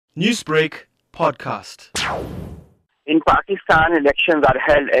Newsbreak podcast. In Pakistan, elections are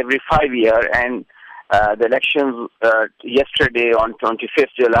held every 5 years, and the elections yesterday on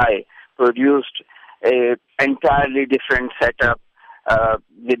 25th July produced an entirely different setup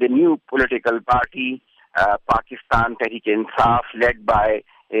with a new political party, Pakistan Tehreek-i-Insaf, led by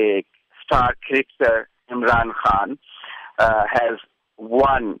a star cricketer Imran Khan, has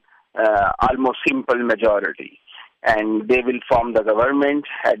won almost simple majority. And they will form the government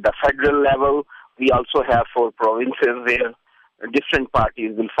at the federal level. We also have 4 provinces where different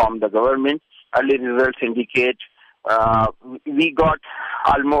parties will form the government. Early results indicate we got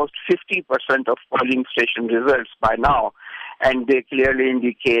almost 50% of polling station results by now, and they clearly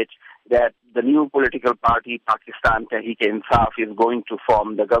indicate that the new political party, Pakistan Tehreek-i-Insaf, is going to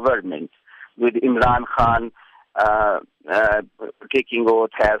form the government, with Imran Khan taking oath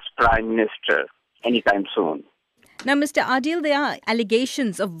as Prime Minister anytime soon. Now, Mr. Adil, there are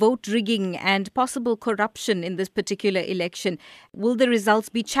allegations of vote rigging and possible corruption in this particular election. Will the results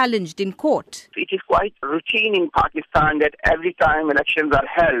be challenged in court? It is quite routine in Pakistan that every time elections are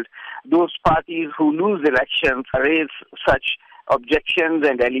held, those parties who lose elections raise such objections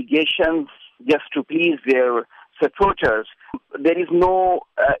and allegations just to please their supporters. There is no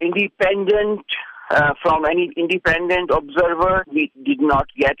from any independent observer. We did not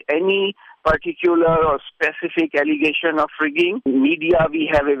get any particular or specific allegation of rigging. Media, we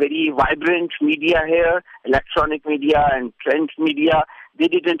have a very vibrant media here, electronic media and print media. They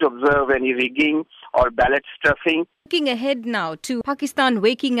didn't observe any rigging or ballot stuffing. Looking ahead now to Pakistan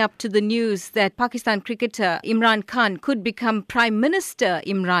waking up to the news that Pakistan cricketer Imran Khan could become Prime Minister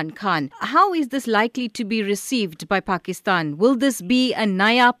Imran Khan. How is this likely to be received by Pakistan? Will this be a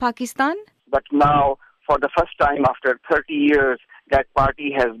NAYA Pakistan? But now, for the first time after 30 years, that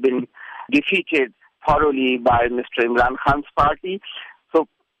party has been defeated thoroughly by Mr. Imran Khan's party. So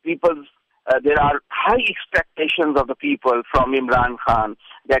there are high expectations of the people from Imran Khan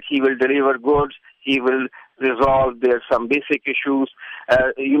that he will deliver goods, he will resolve some basic issues.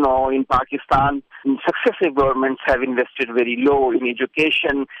 In Pakistan, successive governments have invested very low in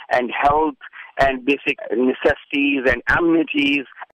education and health and basic necessities and amenities